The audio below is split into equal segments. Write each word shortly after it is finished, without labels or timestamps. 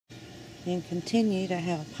And continue to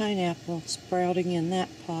have a pineapple sprouting in that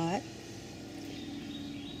pot.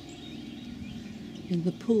 And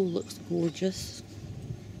the pool looks gorgeous.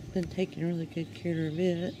 Been taking really good care of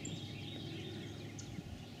it.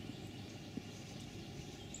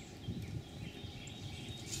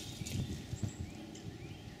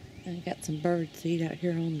 And I got some bird seed out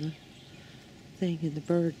here on the thing, and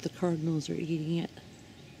the cardinals are eating it.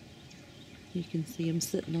 You can see them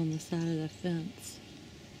sitting on the side of the fence.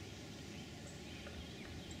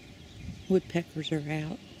 Woodpeckers are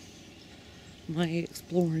out.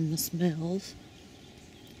 Exploring the smells.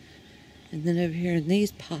 And then over here in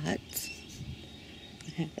these pots,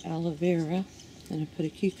 I have aloe vera, and I put a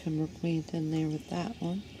cucumber plant in there with that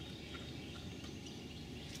one.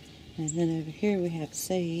 And then over here we have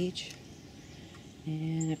sage,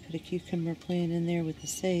 and I put a cucumber plant in there with the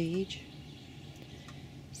sage.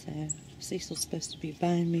 So Cecil's supposed to be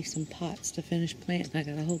buying me some pots to finish planting. I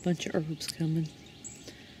got a whole bunch of herbs coming.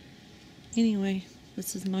 Anyway,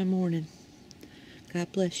 this is my morning. God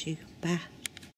bless you. Bye.